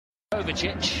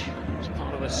Modric was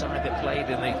part of the side that played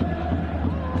in the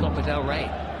Copa del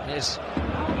Rey. There's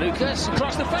Lucas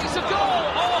across the face of goal.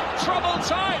 Oh, troubled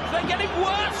times. They're getting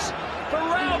worse for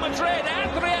Real Madrid.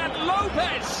 Adrian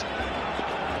Lopez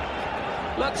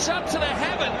looks up to the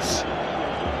heavens.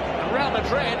 And Real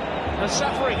Madrid are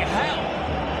suffering hell.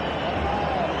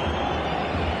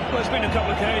 Well, there's been a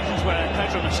couple of occasions where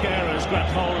Pedro Mascara has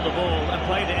grabbed hold of the ball and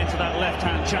played it into that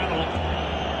left-hand channel.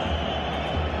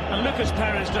 And Lucas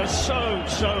Perez does so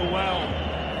well.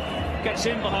 Gets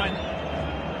in behind.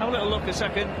 Have a little look a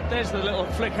second. There's the little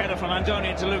flick header from Andoni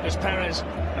into Lucas Perez.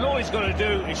 And all he's got to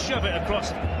do is shove it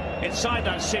across inside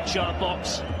that 6-yard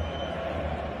box.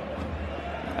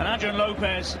 And Adrian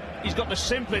Lopez, he's got the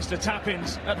simplest of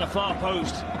tap-ins at the far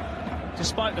post,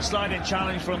 despite the sliding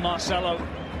challenge from Marcelo.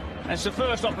 And it's the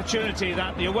first opportunity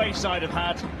that the away side have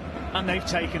had, and they've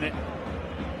taken it.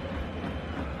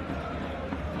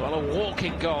 Well, a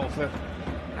walking goal for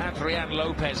Adrian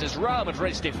Lopez as Real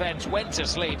Madrid's defence went to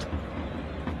sleep.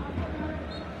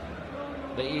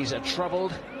 These are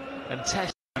troubled and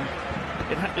tested.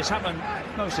 It's happened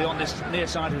mostly on this near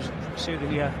side. See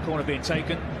the corner being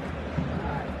taken.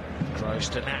 Close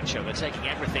to Nacho. They're taking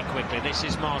everything quickly. This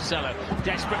is Marcelo.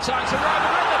 Desperate times for Real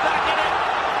Madrid. They're back in it.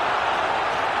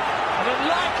 An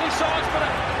unlikely source, but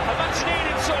a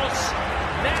much-needed source.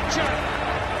 Nacho.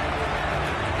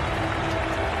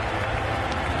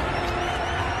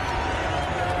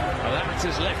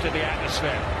 Has lifted the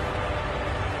atmosphere.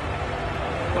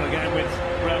 Well, again, with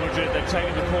Real Madrid, they're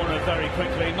taking the corner very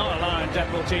quickly, not allowing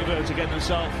Deportivo to get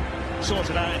themselves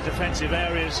sorted out in defensive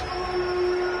areas.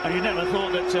 And you never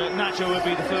thought that Nacho would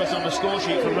be the first on the score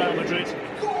sheet for Real Madrid.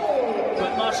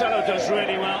 But Marcelo does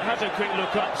really well, has a quick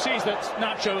look up, sees that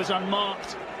Nacho is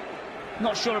unmarked.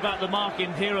 Not sure about the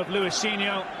marking here of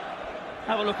Luisinho.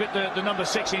 Have a look at the number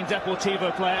 16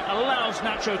 Deportivo player, allows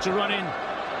Nacho to run in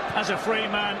as a free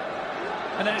man.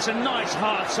 And then it's a nice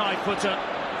hard side footer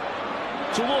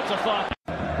towards the far.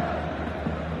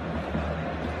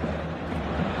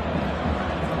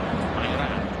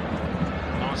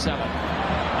 Marcelo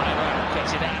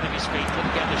gets it out of his feet,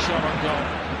 couldn't get the shot on goal.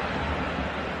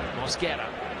 Mosquera.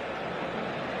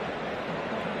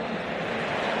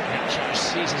 Nacho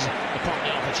seizes upon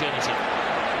the opportunity.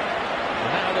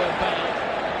 Ronaldo and Bale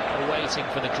are waiting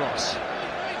for the cross.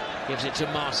 Gives it to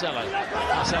Marcelo.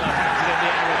 Marcelo hands it in the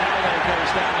air. Ronaldo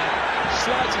goes down there.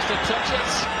 Slightest of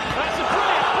touches. That's a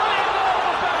brilliant goal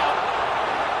for Bale.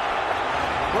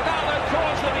 Ronaldo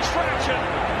caused the distraction.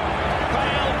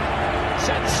 Bale,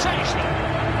 sensational.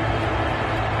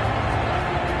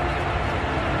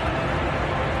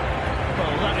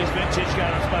 Well, that is vintage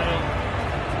Gareth Bale.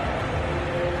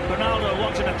 Ronaldo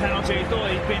wanted a penalty. Thought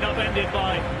he'd been upended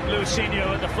by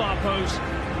Luisinho at the far post.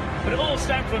 But it all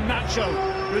stemmed from Nacho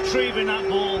retrieving that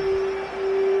ball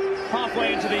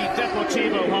halfway into the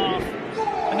Deportivo half.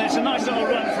 And there's a nice little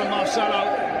run from Marcelo.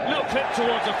 Little clip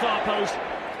towards the far post.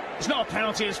 It's not a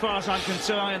penalty as far as I'm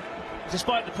concerned,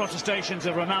 despite the protestations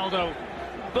of Ronaldo.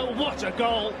 But what a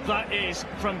goal that is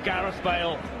from Gareth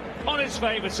Bale. On his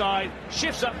favoured side,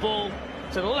 shifts that ball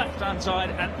to the left-hand side,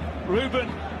 and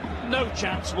Ruben, no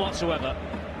chance whatsoever.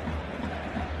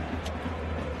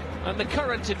 And the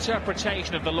current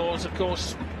interpretation of the laws, of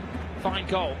course, fine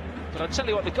goal. But I'll tell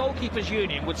you what, the goalkeepers'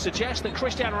 union would suggest that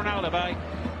Cristiano Ronaldo,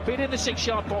 being in the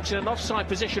 6-yard box in an offside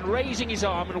position, raising his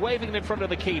arm and waving it in front of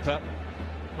the keeper,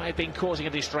 may have been causing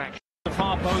a distraction. The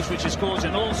far post, which is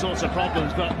causing all sorts of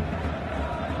problems, but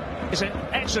it's an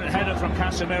excellent header from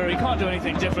Casemiro. He can't do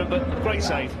anything different, but great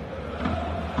save. He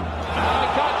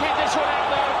can't keep this one out,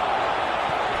 though.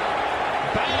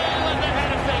 Bale at the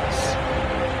head of things.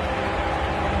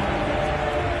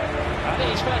 I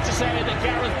think it's fair to say that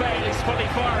Gareth Bale is fully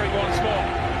firing once more.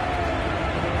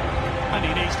 And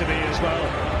he needs to be as well,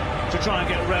 to try and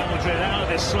get Real Madrid out of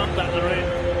this slump that they're in.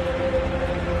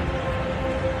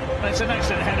 And it's an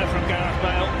excellent header from Gareth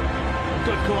Bale.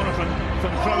 Good corner from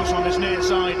Kroos on this near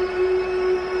side.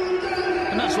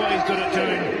 And that's what he's good at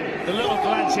doing. The little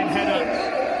glancing header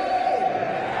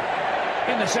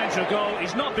in the centre of goal.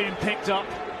 He's not being picked up.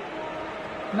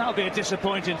 And that'll be a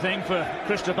disappointing thing for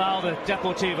Cristobal, the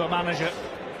Deportivo manager.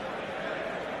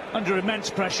 Under immense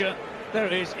pressure. There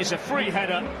it is. It's a free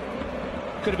header.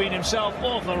 Could have been himself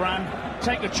or Varane.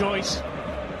 Take a choice.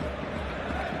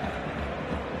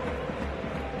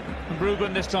 And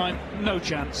Ruben this time, no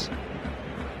chance.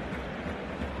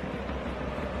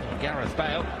 Gareth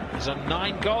Bale has on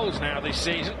 9 goals now this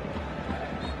season.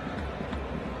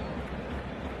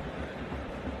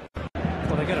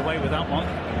 Well, they get away with that one.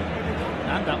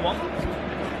 And that one.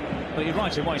 But you're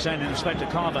right in what you're saying in respect to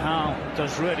Carvajal.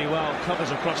 Does really well, covers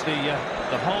across the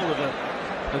whole of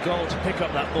the goal to pick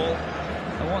up that ball.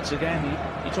 And once again,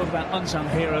 you talk about unsung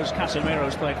heroes.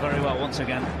 Casemiro's played very well once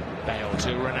again. Bale to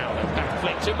Ronaldo, back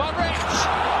flick to Modric.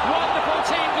 Wonderful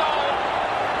team goal.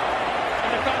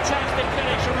 And a fantastic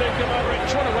finish from Luka Modric.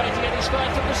 What a way to get his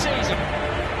first of the season.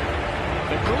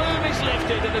 The gloom is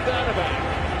lifted in the Bernabeu.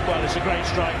 Well, it's a great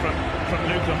strike from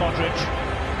Luka Modric.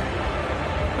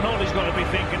 And all he's got to be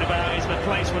thinking about is the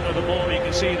placement of the ball. You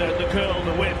can see the curl,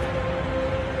 the whip.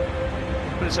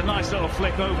 But it's a nice little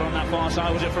flick over on that far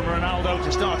side. Was it from Ronaldo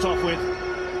to start off with?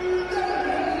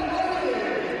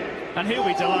 And he'll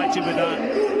be delighted with that.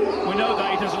 We know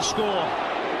that he doesn't score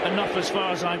enough as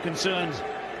far as I'm concerned.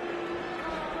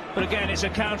 But again, it's a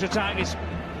counter-attack. It's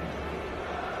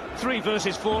 3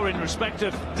 versus 4 in respect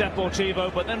of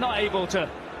Deportivo, but they're not able to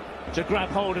grab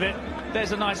hold of it.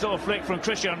 There's a nice little flick from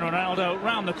Cristiano Ronaldo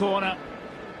round the corner.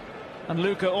 And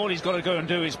Luka, all he's got to go and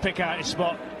do is pick out his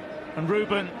spot. And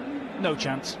Ruben, no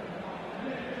chance.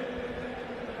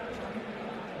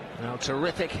 Now,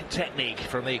 terrific technique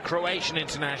from the Croatian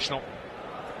international.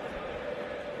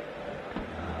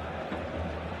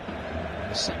 In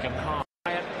the second half,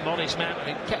 Modric man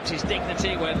who kept his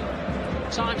dignity when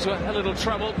times were a little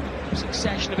troubled.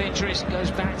 Succession of injuries goes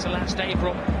back to last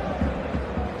April.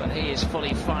 But he is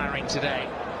fully firing today.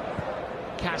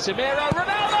 Casemiro,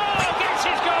 Ronaldo gets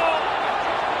his goal!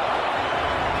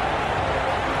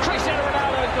 Cristiano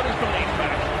Ronaldo has got his belief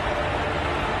back.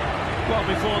 Well,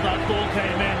 before that ball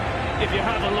came in, if you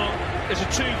have a look, there's a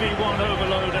 2v1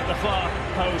 overload at the far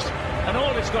post, and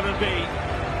all it's got to be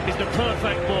is the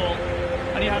perfect ball,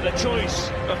 and you have the choice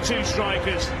of 2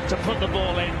 strikers to put the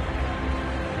ball in.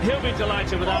 He'll be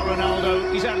delighted with that,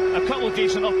 Ronaldo. He's had a couple of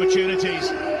decent opportunities.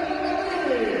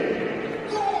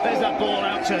 There's that ball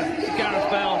out to Gareth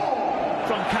Bale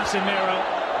from Casemiro,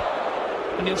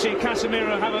 and you'll see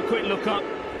Casemiro have a quick look up.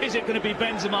 Is it going to be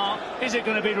Benzema? Is it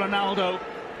going to be Ronaldo?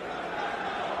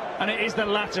 And it is the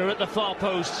latter at the far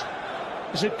post.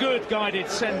 It's a good guided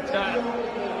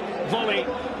volley.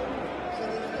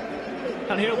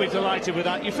 And he'll be delighted with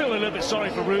that. You feel a little bit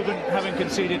sorry for Ruben, having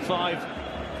conceded 5.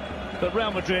 But Real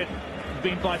Madrid have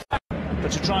been by far.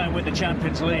 But to try and win the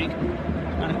Champions League.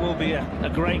 And it will be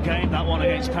a great game, that one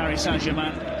against Paris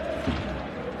Saint-Germain.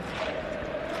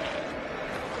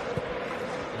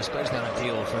 I suppose the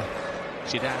ideal for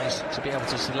Zidane is to be able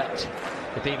to select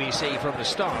the BBC from the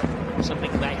start,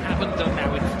 something they haven't done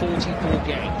now in 44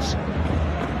 games.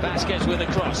 Vasquez with a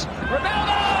cross.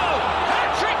 Ronaldo!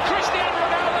 Hat-trick, Cristiano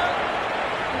Ronaldo!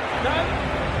 No,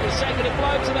 he's taking a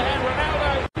blow to the head,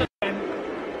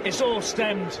 Ronaldo. It's all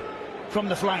stemmed from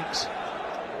the flanks.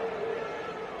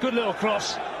 Good little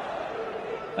cross.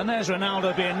 And there's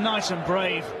Ronaldo being nice and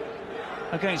brave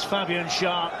against Fabian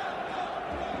Schär.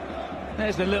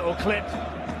 There's the little clip.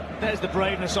 There's the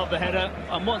braveness of the header.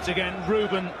 And once again,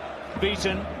 Ruben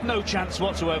beaten. No chance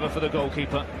whatsoever for the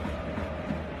goalkeeper.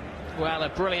 Well, a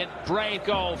brilliant, brave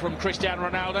goal from Cristiano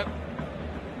Ronaldo.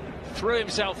 Threw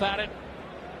himself at it.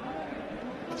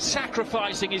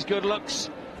 Sacrificing his good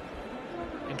looks.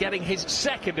 And getting his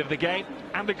second of the game.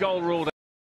 And the goal ruled out.